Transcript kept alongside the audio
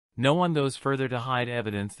No one goes further to hide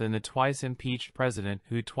evidence than the twice impeached president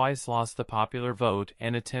who twice lost the popular vote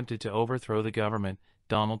and attempted to overthrow the government,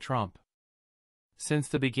 Donald Trump. Since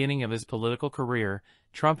the beginning of his political career,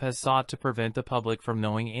 Trump has sought to prevent the public from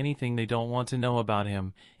knowing anything they don't want to know about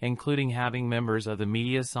him, including having members of the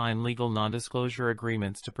media sign legal non-disclosure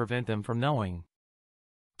agreements to prevent them from knowing,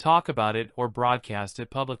 talk about it, or broadcast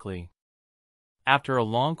it publicly. After a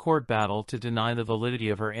long court battle to deny the validity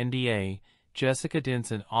of her NDA, Jessica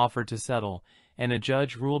Denson offered to settle, and a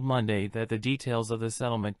judge ruled Monday that the details of the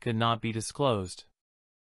settlement could not be disclosed.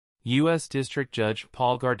 U.S. District Judge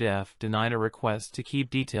Paul Gardef denied a request to keep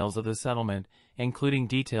details of the settlement, including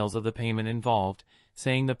details of the payment involved,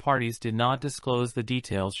 saying the parties did not disclose the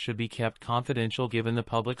details should be kept confidential given the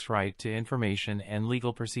public's right to information and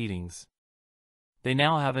legal proceedings. They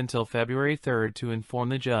now have until February 3 to inform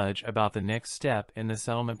the judge about the next step in the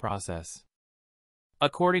settlement process.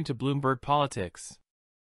 According to Bloomberg Politics,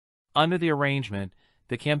 under the arrangement,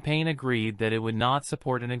 the campaign agreed that it would not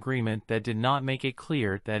support an agreement that did not make it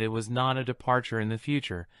clear that it was not a departure in the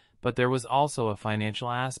future, but there was also a financial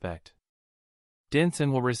aspect.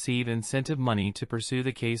 Denson will receive incentive money to pursue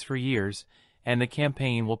the case for years, and the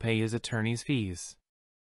campaign will pay his attorney's fees.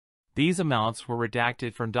 These amounts were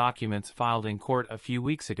redacted from documents filed in court a few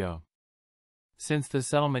weeks ago. Since the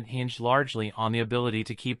settlement hinged largely on the ability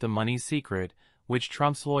to keep the money secret, which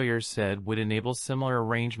Trump's lawyers said would enable similar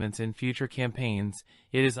arrangements in future campaigns,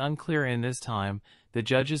 it is unclear in this time the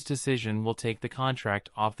judge's decision will take the contract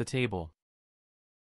off the table.